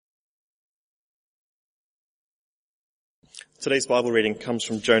Today's Bible reading comes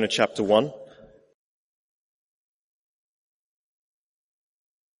from Jonah chapter 1.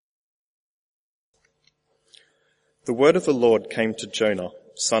 The word of the Lord came to Jonah,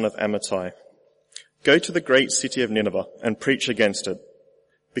 son of Amittai. Go to the great city of Nineveh and preach against it,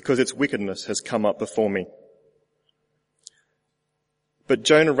 because its wickedness has come up before me. But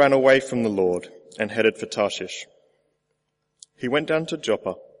Jonah ran away from the Lord and headed for Tarshish. He went down to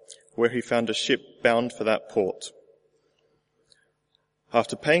Joppa, where he found a ship bound for that port.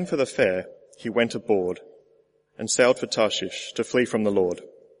 After paying for the fare, he went aboard and sailed for Tarshish to flee from the Lord.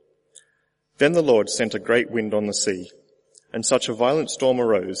 Then the Lord sent a great wind on the sea, and such a violent storm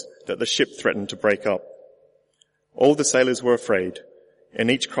arose that the ship threatened to break up. All the sailors were afraid,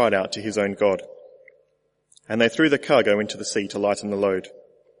 and each cried out to his own God. And they threw the cargo into the sea to lighten the load.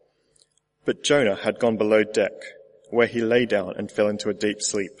 But Jonah had gone below deck, where he lay down and fell into a deep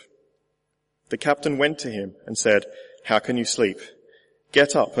sleep. The captain went to him and said, "How can you sleep?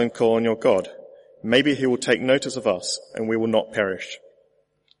 Get up and call on your God. Maybe he will take notice of us, and we will not perish."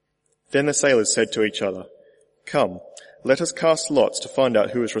 Then the sailors said to each other, "Come, let us cast lots to find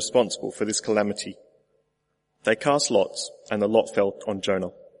out who is responsible for this calamity." They cast lots, and the lot fell on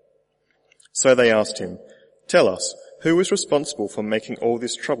Jonah. So they asked him, "Tell us, who is responsible for making all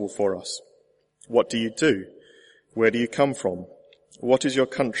this trouble for us? What do you do? Where do you come from? What is your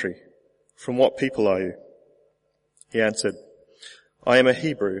country? From what people are you?" He answered, "I am a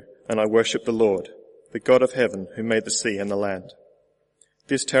Hebrew, and I worship the Lord, the God of heaven, who made the sea and the land."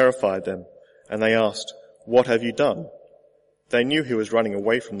 This terrified them, and they asked, "What have you done?" They knew he was running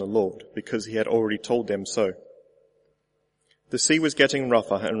away from the Lord, because he had already told them so. The sea was getting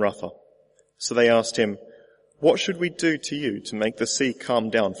rougher and rougher, so they asked him, "What should we do to you to make the sea calm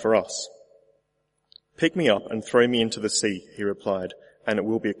down for us?" "Pick me up and throw me into the sea," he replied, "and it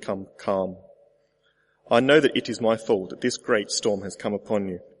will become calm. I know that it is my fault that this great storm has come upon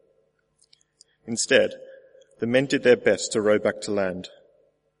you." Instead, the men did their best to row back to land,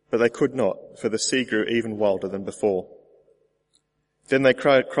 but they could not, for the sea grew even wilder than before. Then they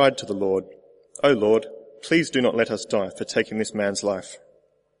cried to the Lord, "O Lord, please do not let us die for taking this man's life.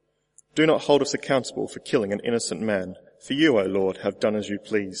 Do not hold us accountable for killing an innocent man, for you, O Lord, have done as you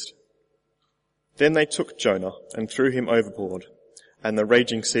pleased." Then they took Jonah and threw him overboard, and the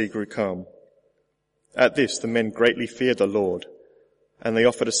raging sea grew calm. At this the men greatly feared the Lord, and they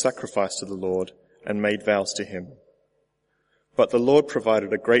offered a sacrifice to the Lord and made vows to him. But the Lord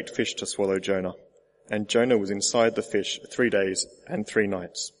provided a great fish to swallow Jonah, and Jonah was inside the fish 3 days and 3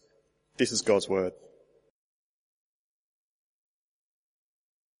 nights. This is God's word.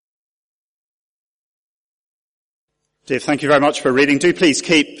 Dave, thank you very much for reading. Do please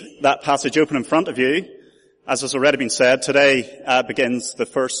keep that passage open in front of you. As has already been said, today begins the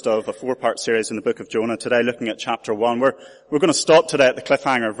first of a 4-part series in the book of Jonah. Today looking at chapter 1. We're going to stop today at the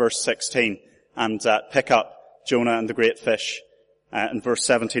cliffhanger, verse 16, and pick up Jonah and the great fish in verse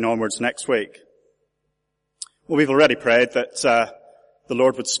 17 onwards next week. Well, we've already prayed that the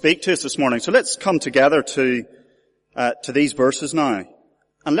Lord would speak to us this morning. So let's come together to these verses now.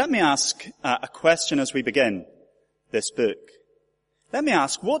 And let me ask a question as we begin this book. Let me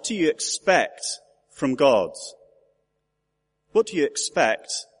ask, what do you expect from God? What do you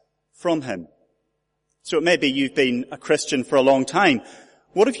expect from him? So it may be you've been a Christian for a long time.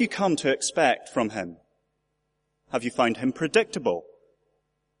 What have you come to expect from him? Have you found him predictable?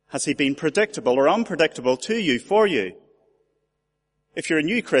 Has he been predictable or unpredictable to you, for you? If you're a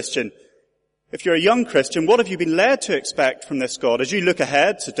new Christian, if you're a young Christian, what have you been led to expect from this God? As you look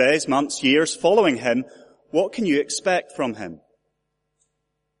ahead to days, months, years following him, what can you expect from him?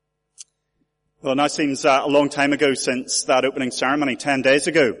 Well, it now seems a long time ago since that opening ceremony, 10 days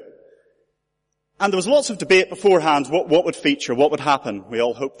ago. And there was lots of debate beforehand, what would feature, what would happen. We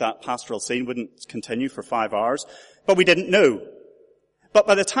all hoped that pastoral scene wouldn't continue for 5 hours, but we didn't know. But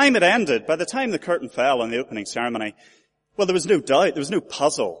by the time it ended, by the time the curtain fell on the opening ceremony, well, there was no doubt, there was no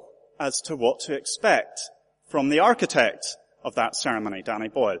puzzle as to what to expect from the architect of that ceremony, Danny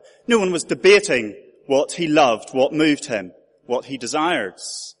Boyle. No one was debating what he loved, what moved him, what he desired.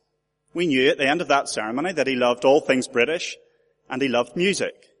 We knew at the end of that ceremony that he loved all things British and he loved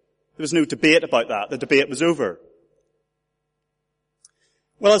music. There was no debate about that. The debate was over.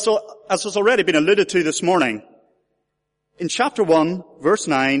 Well, as has already been alluded to this morning, in chapter 1, verse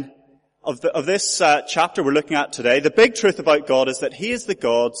 9 of this chapter we're looking at today, the big truth about God is that he is the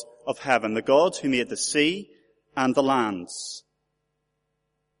God of heaven, the God who made the sea and the lands.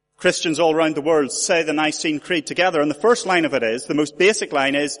 Christians all around the world say the Nicene Creed together, and the first line of it is, the most basic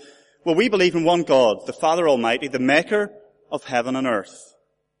line is, well, we believe in one God, the Father Almighty, the maker of heaven and earth.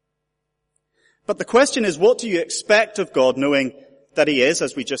 But the question is, what do you expect of God knowing that he is,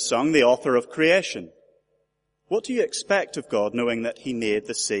 as we just sung, the author of creation? What do you expect of God knowing that he made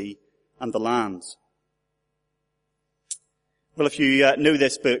the sea and the land? Well, if you know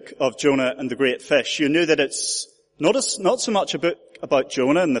this book of Jonah and the great fish, you know that it's not so much a book about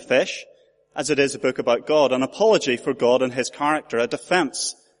Jonah and the fish as it is a book about God, an apology for God and his character, a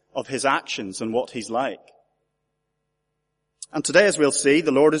defense of his actions and what he's like. And today, as we'll see,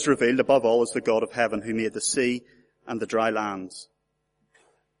 the Lord is revealed above all as the God of heaven who made the sea and the dry land.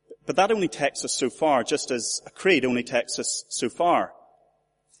 But that only takes us so far, just as a creed only takes us so far.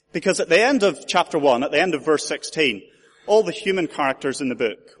 Because at the end of chapter 1, at the end of verse 16, all the human characters in the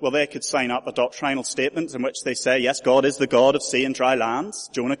book, well, they could sign up a doctrinal statement in which they say, yes, God is the God of sea and dry lands.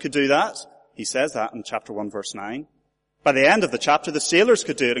 Jonah could do that. He says that in chapter 1, verse 9. By the end of the chapter, the sailors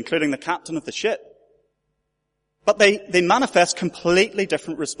could do it, including the captain of the ship. But they manifest completely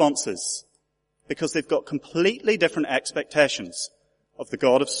different responses because they've got completely different expectations of the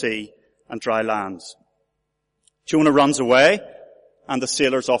God of sea and dry land. Jonah runs away, and the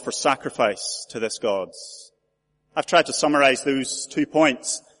sailors offer sacrifice to this God. I've tried to summarize those 2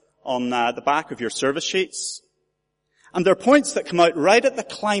 points on the back of your service sheets. And they're points that come out right at the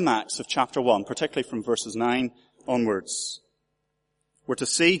climax of chapter 1, particularly from verses 9 onwards. We're to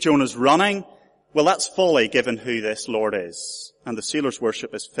see Jonah's running. Well, that's folly given who this Lord is. And the sailors'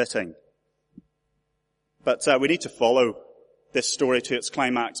 worship is fitting. But we need to follow this story to its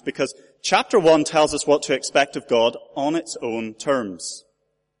climax because chapter 1 tells us what to expect of God on its own terms.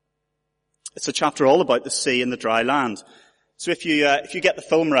 It's a chapter all about the sea and the dry land. So if you get the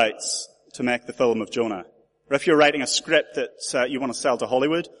film rights to make the film of Jonah, or if you're writing a script that you want to sell to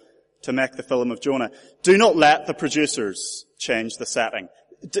Hollywood to make the film of Jonah, do not let the producers change the setting.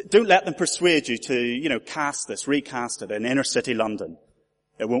 Don't let them persuade you to, recast it in inner city London.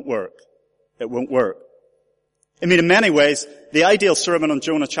 It won't work. It won't work. I mean, in many ways, the ideal sermon on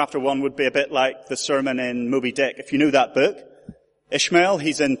Jonah chapter 1 would be a bit like the sermon in Moby Dick. If you know that book, Ishmael,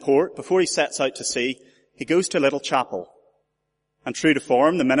 he's in port. Before he sets out to sea, he goes to a little chapel. And true to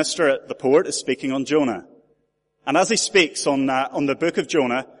form, the minister at the port is speaking on Jonah. And as he speaks on the book of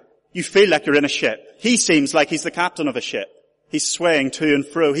Jonah, you feel like you're in a ship. He seems like he's the captain of a ship. He's swaying to and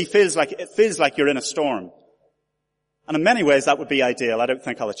fro. It feels like you're in a storm. And in many ways that would be ideal. I don't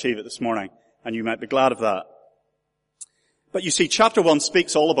think I'll achieve it this morning, and you might be glad of that. But you see, chapter 1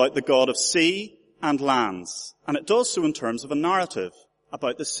 speaks all about the God of sea and lands, and it does so in terms of a narrative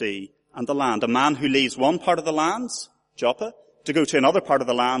about the sea and the land. A man who leaves one part of the land, Joppa, to go to another part of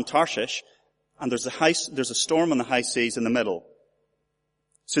the land, Tarshish, and there's a storm on the high seas in the middle.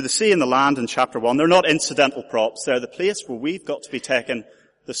 So the sea and the land in chapter 1, they're not incidental props. They're the place where we've got to be taken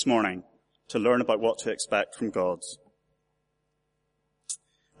this morning to learn about what to expect from God.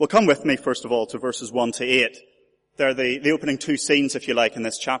 Well, come with me, first of all, to verses 1 to 8. They're the opening 2 scenes, if you like, in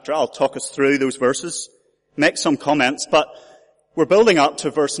this chapter. I'll talk us through those verses, make some comments, but we're building up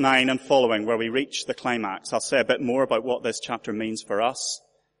to verse 9 and following where we reach the climax. I'll say a bit more about what this chapter means for us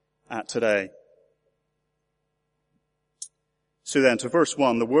today. So then, to verse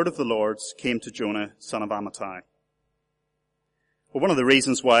 1, the word of the Lord came to Jonah, son of Amittai. Well, one of the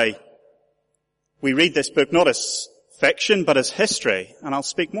reasons why we read this book not as fiction, but as history, and I'll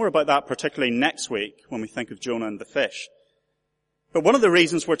speak more about that particularly next week when we think of Jonah and the fish. But one of the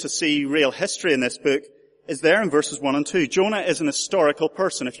reasons we're to see real history in this book is there in verses 1 and 2. Jonah is an historical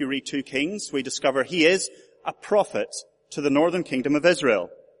person. If you read 2 Kings, we discover he is a prophet to the northern kingdom of Israel.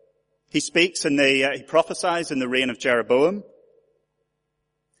 He prophesies in the reign of Jeroboam.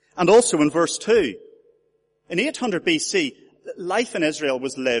 And also in verse 2, in 800 BC, life in Israel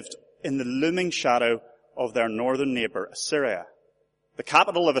was lived in the looming shadow of their northern neighbor, Assyria. The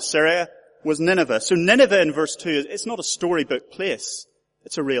capital of Assyria was Nineveh. So Nineveh in verse 2, it's not a storybook place.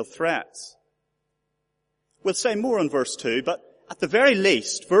 It's a real threat. We'll say more on verse 2, but at the very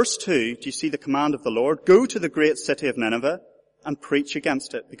least, verse 2, do you see the command of the Lord? Go to the great city of Nineveh and preach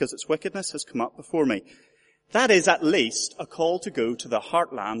against it, because its wickedness has come up before me. That is at least a call to go to the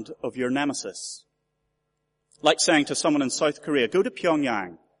heartland of your nemesis. Like saying to someone in South Korea, go to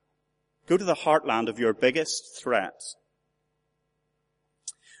Pyongyang. Go to the heartland of your biggest threat.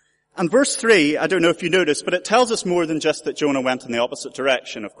 And verse 3, I don't know if you noticed, but it tells us more than just that Jonah went in the opposite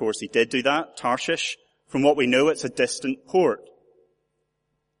direction. Of course, he did do that. Tarshish, from what we know, it's a distant port.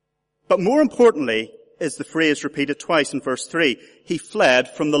 But more importantly is the phrase repeated twice in verse 3. He fled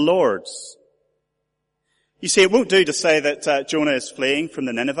from the Lord's. You see, it won't do to say that Jonah is fleeing from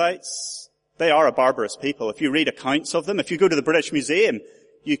the Ninevites. They are a barbarous people. If you read accounts of them, if you go to the British Museum,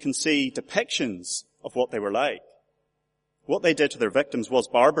 you can see depictions of what they were like. What they did to their victims was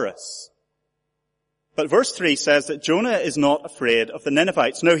barbarous. But verse 3 says that Jonah is not afraid of the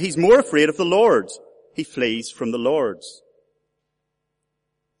Ninevites. No, he's more afraid of the Lord. He flees from the Lord.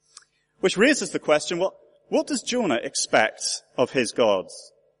 Which raises the question, what does Jonah expect of his God?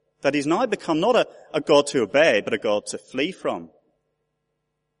 That he's now become not a God to obey, but a God to flee from.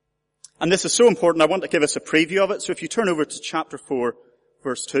 And this is so important, I want to give us a preview of it. So if you turn over to chapter 4,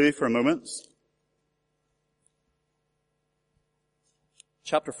 verse 2 for a moment.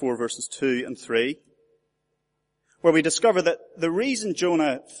 Chapter 4, verses 2 and 3. Where we discover that the reason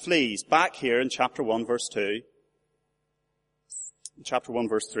Jonah flees back here in chapter 1, verse 2, chapter 1,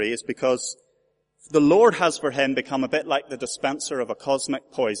 verse 3, is because the Lord has for him become a bit like the dispenser of a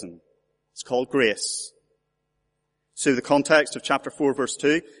cosmic poison. It's called grace. So the context of chapter 4, verse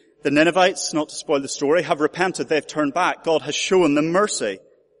 2, the Ninevites, not to spoil the story, have repented. They've turned back. God has shown them mercy.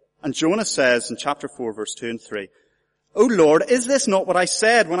 And Jonah says in chapter 4, verse 2 and 3, "O Lord, is this not what I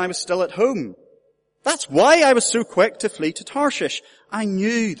said when I was still at home? That's why I was so quick to flee to Tarshish. I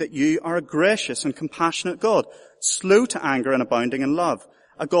knew that you are a gracious and compassionate God, slow to anger and abounding in love,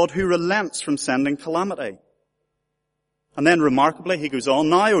 a God who relents from sending calamity." And then remarkably, he goes on,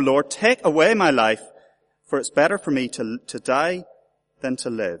 "Now, O Lord, take away my life, for it's better for me to die than to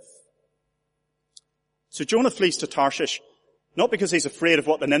live." So Jonah flees to Tarshish, not because he's afraid of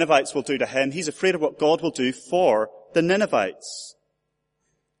what the Ninevites will do to him. He's afraid of what God will do for the Ninevites.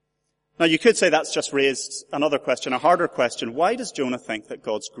 Now you could say that's just raised another question, a harder question. Why does Jonah think that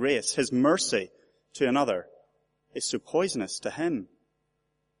God's grace, his mercy to another, is so poisonous to him?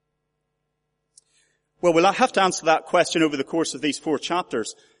 Well, we'll have to answer that question over the course of these 4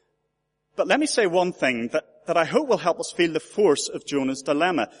 chapters. But let me say one thing that I hope will help us feel the force of Jonah's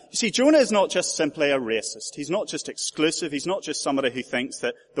dilemma. You see, Jonah is not just simply a racist. He's not just exclusive. He's not just somebody who thinks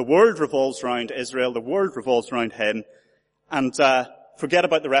that the world revolves around Israel, the world revolves around him, and forget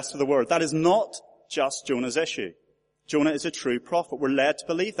about the rest of the world. That is not just Jonah's issue. Jonah is a true prophet. We're led to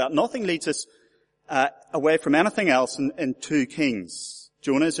believe that. Nothing leads us away from anything else in 2 Kings.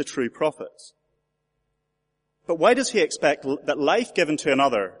 Jonah is a true prophet. But why does he expect that life given to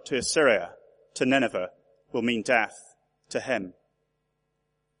another, to Assyria, to Nineveh, will mean death to him?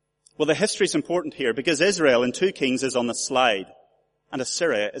 Well, the history is important here because Israel in 2 Kings is on the slide and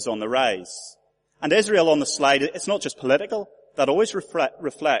Assyria is on the rise. And Israel on the slide, it's not just political. That always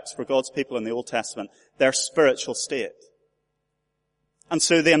reflects for God's people in the Old Testament their spiritual state. And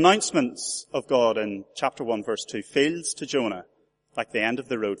so the announcements of God in chapter 1 verse 2 feels to Jonah like the end of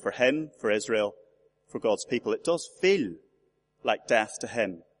the road for him, for Israel, for God's people. It does feel like death to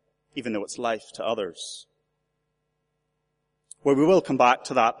him, even though it's life to others. Well, we will come back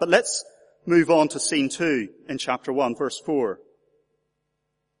to that, but let's move on to scene 2 in chapter 1 verse 4.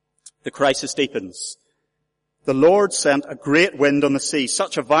 The crisis deepens. The Lord sent a great wind on the sea.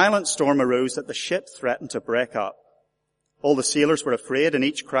 Such a violent storm arose that the ship threatened to break up. All the sailors were afraid and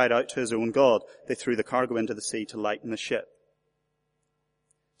each cried out to his own God. They threw the cargo into the sea to lighten the ship.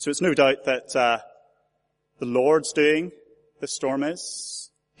 So it's no doubt that the Lord's doing the storm is.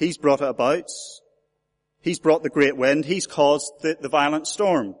 He's brought it about. He's brought the great wind. He's caused the violent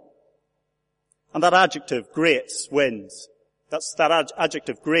storm. And that adjective, great wind, that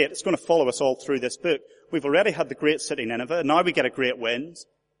adjective great, it's going to follow us all through this book. We've already had the great city Nineveh. Now we get a great wind.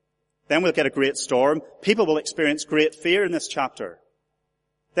 Then we'll get a great storm. People will experience great fear in this chapter.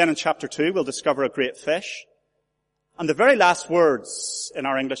 Then in chapter 2 we'll discover a great fish. And the very last words in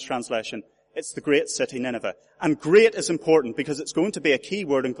our English translation, it's the great city Nineveh. And great is important because it's going to be a key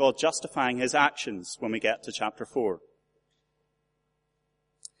word in God justifying his actions when we get to chapter 4.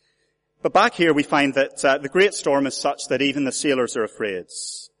 But back here we find that the great storm is such that even the sailors are afraid.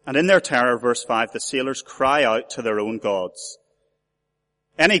 And in their terror, verse 5, the sailors cry out to their own gods.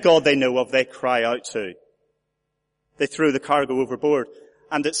 Any god they know of, they cry out to. They throw the cargo overboard.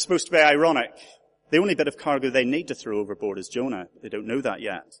 And it's supposed to be ironic. The only bit of cargo they need to throw overboard is Jonah. They don't know that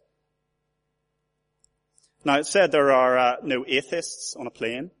yet. Now, it said there are no atheists on a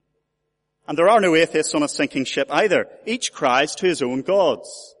plane. And there are no atheists on a sinking ship either. Each cries to his own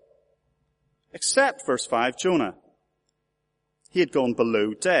gods. Except, verse 5, Jonah. He had gone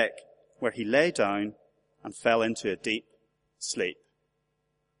below deck, where he lay down and fell into a deep sleep.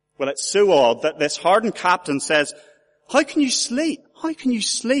 Well, it's so odd that this hardened captain says, how can you sleep? How can you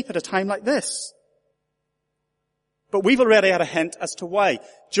sleep at a time like this? But we've already had a hint as to why.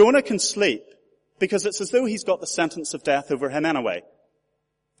 Jonah can sleep because it's as though he's got the sentence of death over him anyway.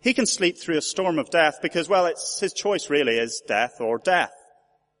 He can sleep through a storm of death because, well, it's his choice really is death or death.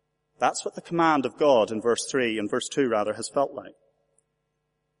 That's what the command of God in verse 3 and verse 2 rather has felt like.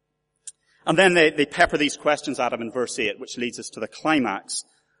 And then they pepper these questions at him in verse 8, which leads us to the climax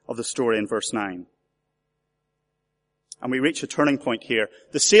of the story in verse 9. And we reach a turning point here.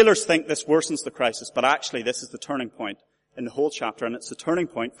 The sailors think this worsens the crisis, but actually this is the turning point in the whole chapter, and it's the turning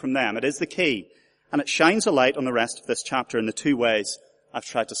point from them. It is the key, and it shines a light on the rest of this chapter in the two ways I've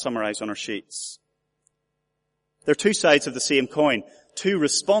tried to summarize on our sheets. There are two sides of the same coin, two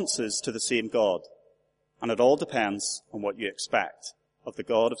responses to the same God, and it all depends on what you expect of the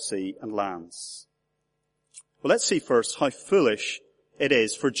God of sea and lands. Well, let's see first how foolish it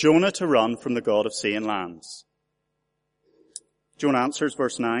is for Jonah to run from the God of sea and lands. Jonah answers,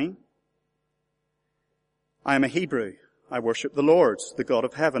 verse 9, I am a Hebrew. I worship the Lord, the God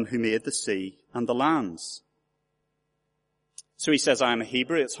of heaven, who made the sea and the lands. So he says, I am a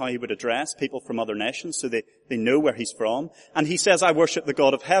Hebrew. It's how he would address people from other nations, so they know where he's from. And he says, I worship the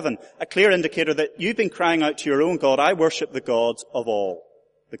God of heaven, a clear indicator that you've been crying out to your own God, I worship the God of all,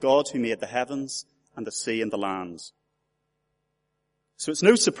 the God who made the heavens and the sea and the lands. So it's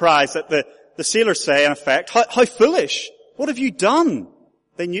no surprise that the sailors say, in effect, how foolish! What have you done?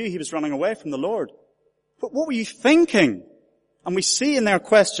 They knew he was running away from the Lord. But what were you thinking? And we see in their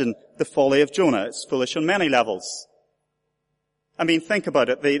question the folly of Jonah. It's foolish on many levels. I mean, think about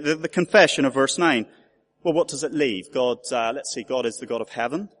it. The confession of verse 9. Well, what does it leave? God, let's see, God is the God of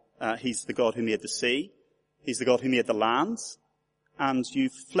heaven. He's the God who made the sea. He's the God who made the lands. And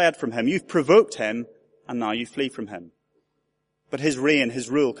you've fled from him. You've provoked him, and now you flee from him. But his reign, his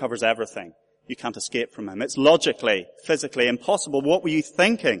rule covers everything. You can't escape from him. It's logically, physically impossible. What were you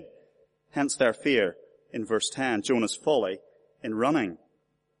thinking? Hence their fear in verse 10, Jonah's folly in running.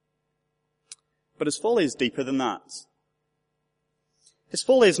 But his folly is deeper than that. His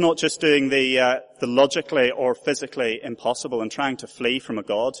folly is not just doing the logically or physically impossible and trying to flee from a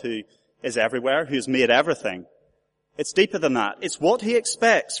God who is everywhere, who has made everything. It's deeper than that. It's what he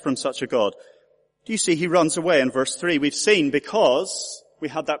expects from such a God. Do you see he runs away in verse 3? We've seen because we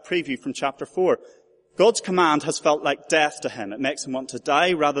had that preview from chapter 4. God's command has felt like death to him. It makes him want to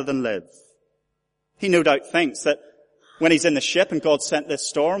die rather than live. He no doubt thinks that when he's in the ship and God sent this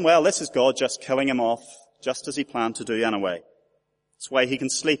storm, well, this is God just killing him off, just as he planned to do anyway. That's why he can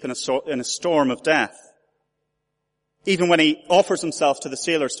sleep in a storm of death. Even when he offers himself to the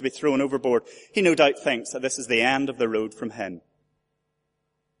sailors to be thrown overboard, he no doubt thinks that this is the end of the road from him.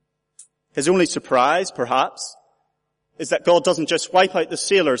 His only surprise, perhaps, is that God doesn't just wipe out the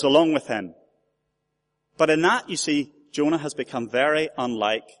sailors along with him. But in that, you see, Jonah has become very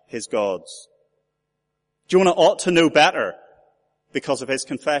unlike his gods. Jonah ought to know better because of his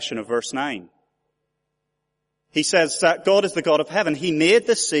confession of verse 9. He says that God is the God of heaven. He made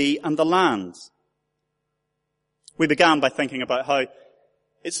the sea and the land. We began by thinking about how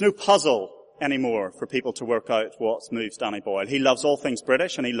it's no puzzle anymore for people to work out what moves Danny Boyle. He loves all things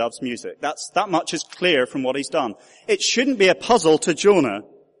British and he loves music. That much is clear from what he's done. It shouldn't be a puzzle to Jonah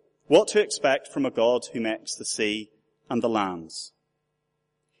what to expect from a God who makes the sea and the lands.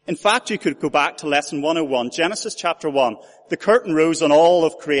 In fact, you could go back to lesson 101, Genesis chapter 1. The curtain rose on all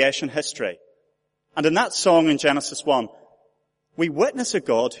of creation history. And in that song in Genesis 1, we witness a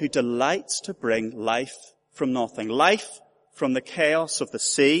God who delights to bring life from nothing, life from the chaos of the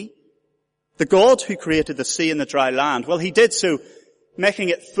sea. The God who created the sea and the dry land, well, he did so making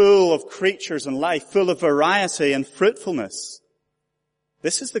it full of creatures and life, full of variety and fruitfulness.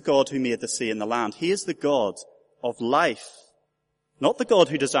 This is the God who made the sea and the land. He is the God of life, not the God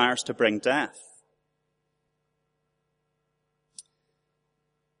who desires to bring death.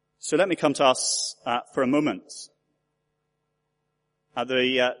 So let me come to us for a moment.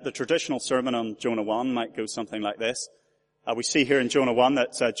 The traditional sermon on Jonah 1 might go something like this. We see here in Jonah 1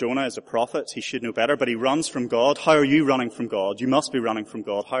 that Jonah is a prophet. He should know better, but he runs from God. How are you running from God? You must be running from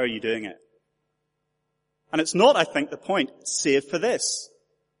God. How are you doing it? And it's not, I think, the point, save for this.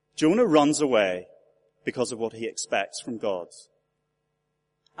 Jonah runs away because of what he expects from God.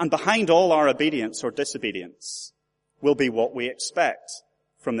 And behind all our obedience or disobedience will be what we expect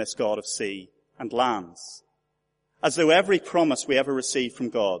from this God of sea and lands. As though every promise we ever receive from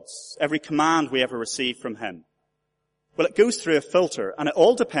God, every command we ever receive from him, well, it goes through a filter, and it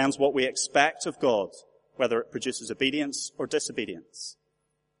all depends what we expect of God, whether it produces obedience or disobedience.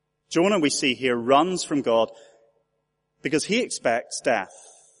 Jonah, we see here, runs from God because he expects death.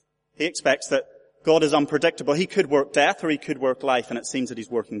 He expects that God is unpredictable. He could work death or he could work life, and it seems that he's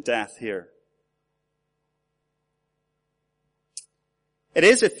working death here. It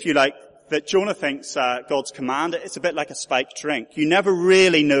is, if you like, that Jonah thinks God's command, it's a bit like a spiked drink. You never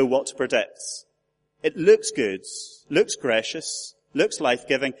really know what to predict. It looks good, looks gracious, looks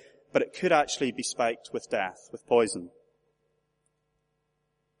life-giving, but it could actually be spiked with death, with poison.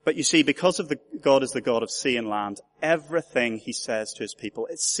 But you see, because of God is the God of sea and land, everything he says to his people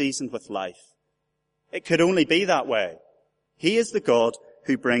is seasoned with life. It could only be that way. He is the God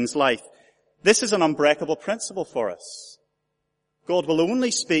who brings life. This is an unbreakable principle for us. God will only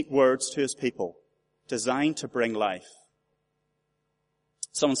speak words to his people designed to bring life.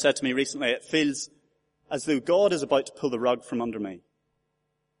 Someone said to me recently, it feels as though God is about to pull the rug from under me.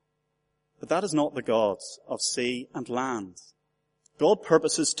 But that is not the God of sea and land. God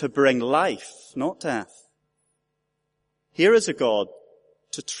purposes to bring life, not death. Here is a God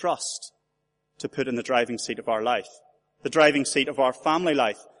to trust, to put in the driving seat of our life, the driving seat of our family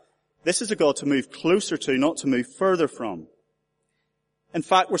life. This is a God to move closer to, not to move further from. In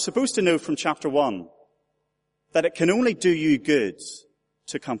fact, we're supposed to know from chapter 1 that it can only do you good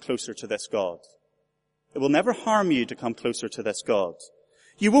to come closer to this God. It will never harm you to come closer to this God.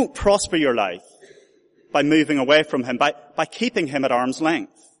 You won't prosper your life by moving away from him, by keeping him at arm's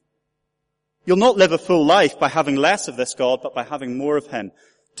length. You'll not live a full life by having less of this God, but by having more of him.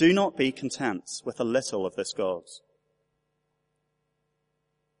 Do not be content with a little of this God.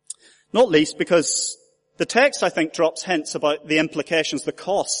 Not least because the text, I think, drops hints about the implications, the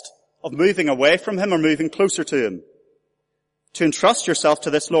cost of moving away from him or moving closer to him. To entrust yourself to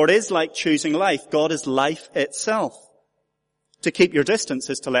this Lord is like choosing life. God is life itself. To keep your distance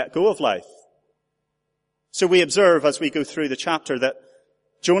is to let go of life. So we observe as we go through the chapter that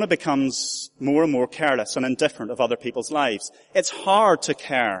Jonah becomes more and more careless and indifferent of other people's lives. It's hard to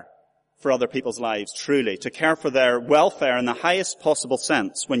care for other people's lives, truly, to care for their welfare in the highest possible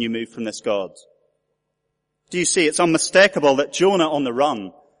sense when you move from this God. Do you see, it's unmistakable that Jonah on the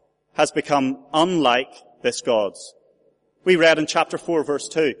run has become unlike this God. We read in chapter 4, verse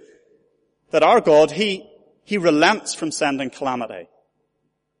 2, that our God, he relents from sending calamity.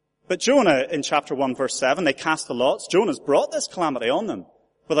 But Jonah, in chapter 1, verse 7, they cast the lots. Jonah's brought this calamity on them.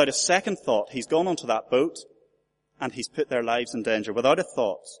 Without a second thought, he's gone onto that boat and he's put their lives in danger without a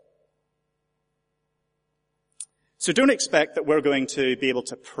thought. So don't expect that we're going to be able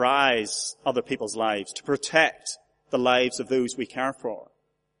to prize other people's lives, to protect the lives of those we care for,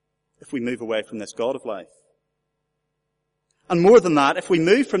 if we move away from this God of life. And more than that, if we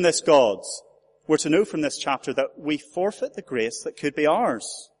move from this God, we're to know from this chapter that we forfeit the grace that could be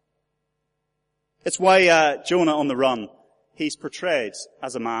ours. It's why Jonah on the run, he's portrayed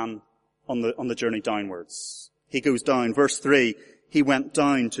as a man on the journey downwards. He goes down. Verse 3, he went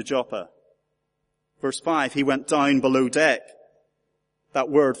down to Joppa. Verse 5, he went down below deck. That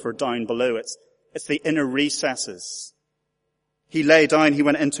word for down below, it's the inner recesses. He lay down, he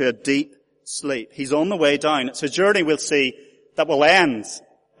went into a deep sleep. He's on the way down. It's a journey we'll see that will end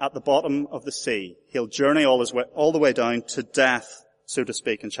at the bottom of the sea. He'll journey all the way down to death, so to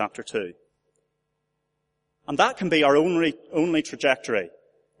speak, in chapter 2. And that can be our only trajectory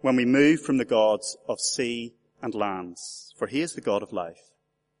when we move from the gods of sea and lands, for he is the God of life.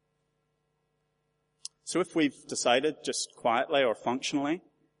 So if we've decided just quietly or functionally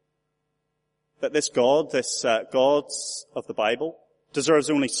that this God, God of the Bible, deserves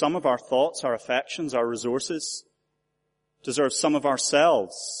only some of our thoughts, our affections, our resources, deserves some of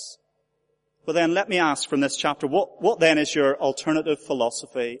ourselves, well then let me ask from this chapter, what then is your alternative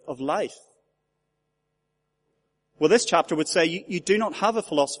philosophy of life? Well, this chapter would say you do not have a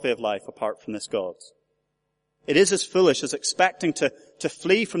philosophy of life apart from this God. It is as foolish as expecting to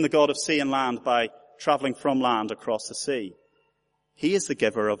flee from the God of sea and land by traveling from land across the sea. He is the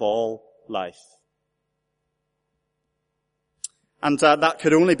giver of all life. And that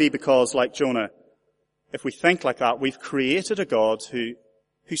could only be because, like Jonah, if we think like that, we've created a God who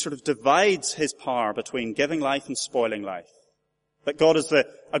sort of divides his power between giving life and spoiling life. That God is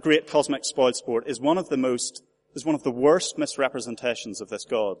a great cosmic spoil sport is one of the worst misrepresentations of this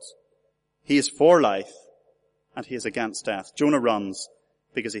God. He is for life and he is against death. Jonah runs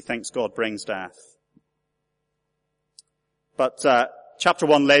because he thinks God brings death. But chapter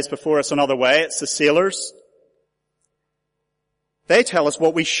 1 lays before us another way. It's the sailors. They tell us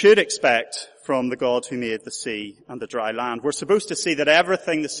what we should expect from the God who made the sea and the dry land. We're supposed to see that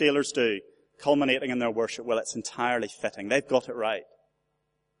everything the sailors do, culminating in their worship, well, it's entirely fitting. They've got it right.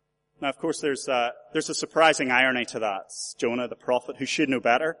 Now, of course, there's a surprising irony to that. Jonah, the prophet, who should know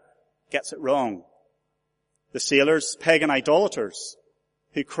better, gets it wrong. The sailors, pagan idolaters,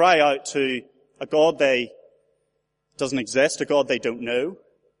 who cry out to a God they doesn't exist, a God they don't know,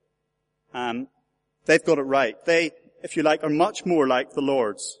 they've got it right. They, if you like, are much more like the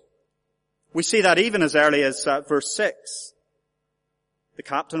Lord's. We see that even as early as verse 6. The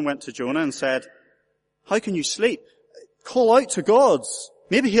captain went to Jonah and said, "How can you sleep? Call out to God.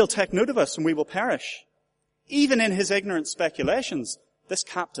 Maybe he'll take note of us and we will perish." Even in his ignorant speculations, this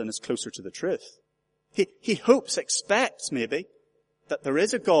captain is closer to the truth. He hopes, expects maybe, that there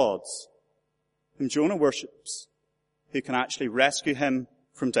is a God whom Jonah worships, who can actually rescue him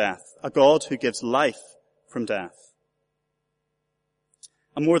from death, a God who gives life from death.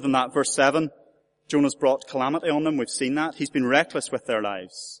 And more than that, verse 7, Jonah's brought calamity on them. We've seen that. He's been reckless with their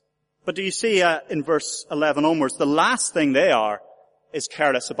lives. But do you see in verse 11 onwards, the last thing they are is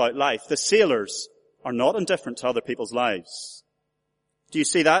careless about life. The sailors are not indifferent to other people's lives. Do you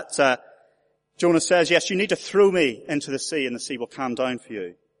see that? Jonah says, yes, you need to throw me into the sea and the sea will calm down for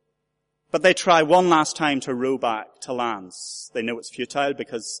you. But they try one last time to row back to land. They know it's futile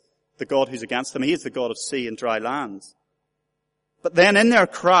because the God who's against them, he is the God of sea and dry land. But then in their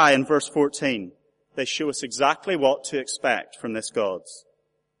cry in verse 14, they show us exactly what to expect from this God.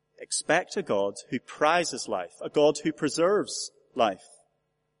 Expect a God who prizes life, a God who preserves life.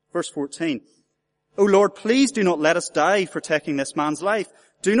 Verse 14, O Lord, please do not let us die for taking this man's life.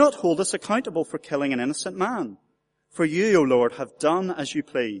 Do not hold us accountable for killing an innocent man. For you, O Lord, have done as you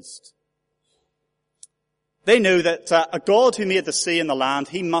pleased. They knew that a God who made the sea and the land,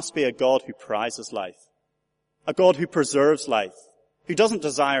 he must be a God who prizes life. A God who preserves life. Who doesn't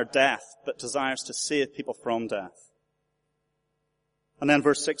desire death, but desires to save people from death. And then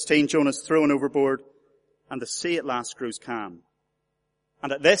verse 16, Jonah's thrown overboard, and the sea at last grows calm.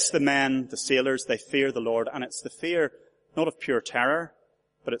 And at this, the men, the sailors, they fear the Lord, and it's the fear not of pure terror,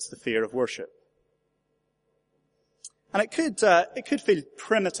 but it's the fear of worship. And it could feel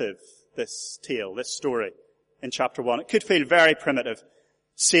primitive, this tale, this story in chapter 1. It could feel very primitive.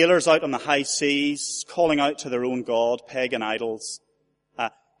 Sailors out on the high seas, calling out to their own god, pagan idols.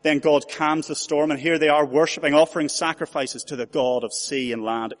 Then God calms the storm, and here they are worshipping, offering sacrifices to the God of sea and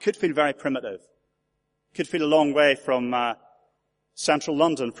land. It could feel very primitive. It could feel a long way from central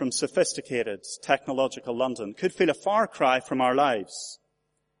London, from sophisticated, technological London. It could feel a far cry from our lives.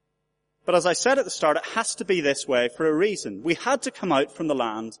 But as I said at the start, it has to be this way for a reason. We had to come out from the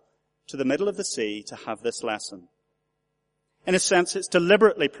land to the middle of the sea to have this lesson. In a sense, it's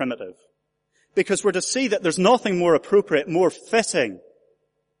deliberately primitive, because we're to see that there's nothing more appropriate, more fitting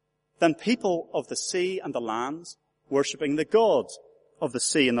than people of the sea and the land worshipping the God of the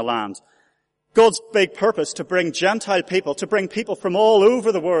sea and the land. God's big purpose to bring Gentile people, to bring people from all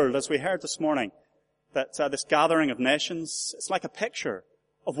over the world, as we heard this morning, that this gathering of nations, it's like a picture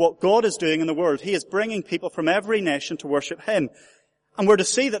of what God is doing in the world. He is bringing people from every nation to worship him. And we're to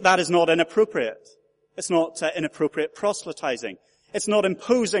see that that is not inappropriate. It's not inappropriate proselytizing. It's not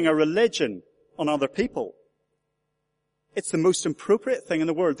imposing a religion on other people. It's the most appropriate thing in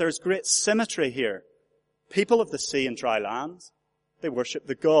the world. There's great symmetry here. People of the sea and dry land, they worship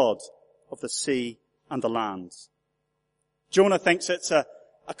the God of the sea and the land. Jonah thinks it's a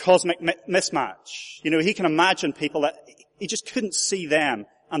cosmic mismatch. You know, he can imagine people that he just couldn't see them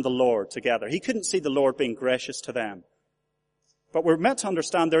and the Lord together. He couldn't see the Lord being gracious to them. But we're meant to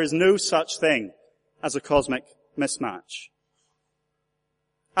understand there is no such thing as a cosmic mismatch.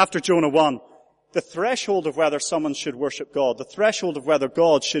 After Jonah 1, the threshold of whether someone should worship God, the threshold of whether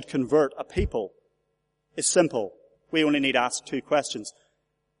God should convert a people is simple. We only need to ask two questions.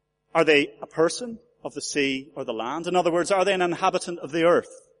 Are they a person of the sea or the land? In other words, are they an inhabitant of the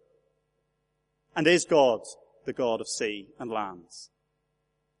earth? And is God the God of sea and lands?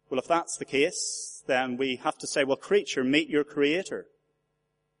 Well, if that's the case, then we have to say, well, creature, meet your creator.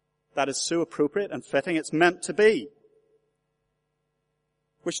 That is so appropriate and fitting. It's meant to be.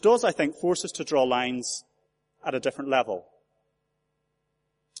 Which does, I think, force us to draw lines at a different level.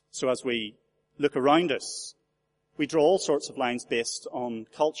 So as we look around us, we draw all sorts of lines based on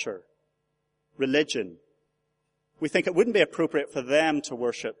culture, religion. We think it wouldn't be appropriate for them to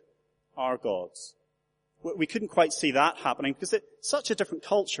worship our gods. We couldn't quite see that happening because it's such a different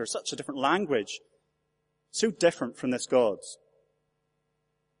culture, such a different language, so different from this God.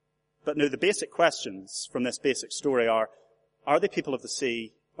 But no, the basic questions from this basic story are they people of the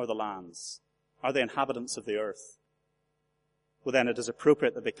sea or the lands? Are they inhabitants of the earth? Well, then it is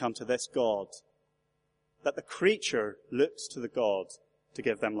appropriate that they come to this God, that the creature looks to the God to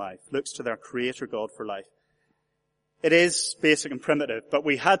give them life, looks to their creator God for life. It is basic and primitive, but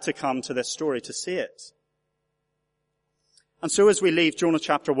we had to come to this story to see it. And so as we leave Jonah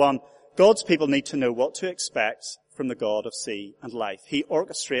chapter 1, God's people need to know what to expect from the God of sea and life. He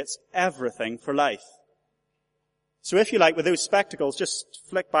orchestrates everything for life. So if you like, with those spectacles, just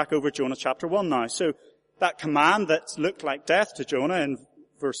flick back over Jonah chapter 1 now. So that command that looked like death to Jonah in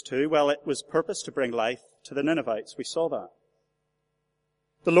verse 2, well, it was purposed to bring life to the Ninevites. We saw that.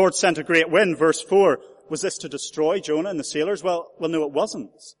 The Lord sent a great wind, verse 4. Was this to destroy Jonah and the sailors? Well, no, it wasn't.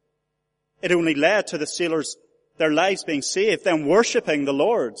 It only led to the sailors, their lives being saved, them worshipping the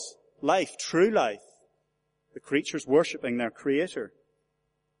Lord's life, true life. The creatures worshipping their creator.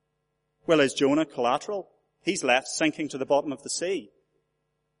 Well, is Jonah collateral? he's left sinking to the bottom of the sea.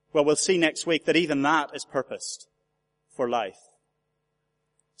 Well, we'll see next week that even that is purposed for life.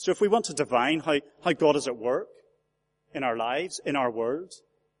 So if we want to divine how God is at work in our lives, in our world,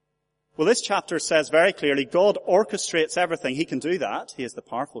 well, this chapter says very clearly God orchestrates everything. He can do that. He is the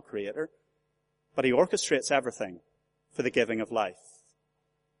powerful creator. But he orchestrates everything for the giving of life.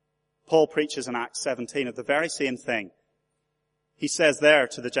 Paul preaches in Acts 17 of the very same thing. He says there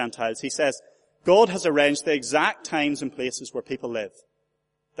to the Gentiles, he says, God has arranged the exact times and places where people live,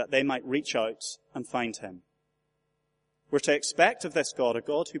 that they might reach out and find him. We're to expect of this God a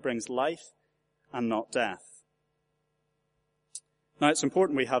God who brings life and not death. Now, it's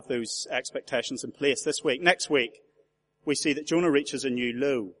important we have those expectations in place this week. Next week, we see that Jonah reaches a new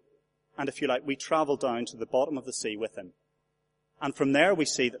low. And if you like, we travel down to the bottom of the sea with him. And from there we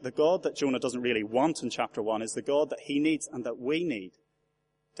see that the God that Jonah doesn't really want in chapter 1 is the God that he needs and that we need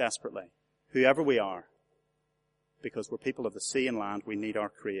desperately, whoever we are. Because we're people of the sea and land, we need our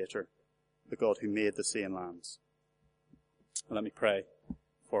Creator, the God who made the sea and lands. And let me pray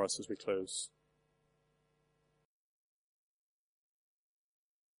for us as we close.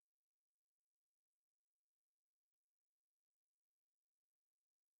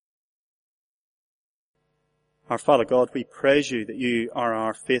 Our Father God, we praise you that you are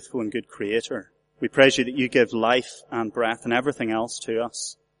our faithful and good Creator. We praise you that you give life and breath and everything else to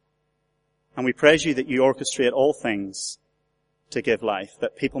us. And we praise you that you orchestrate all things to give life,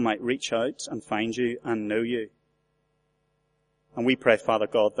 that people might reach out and find you and know you. And we pray, Father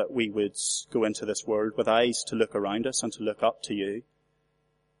God, that we would go into this world with eyes to look around us and to look up to you,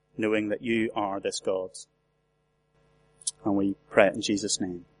 knowing that you are this God. And we pray it in Jesus'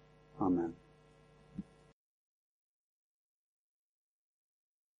 name. Amen.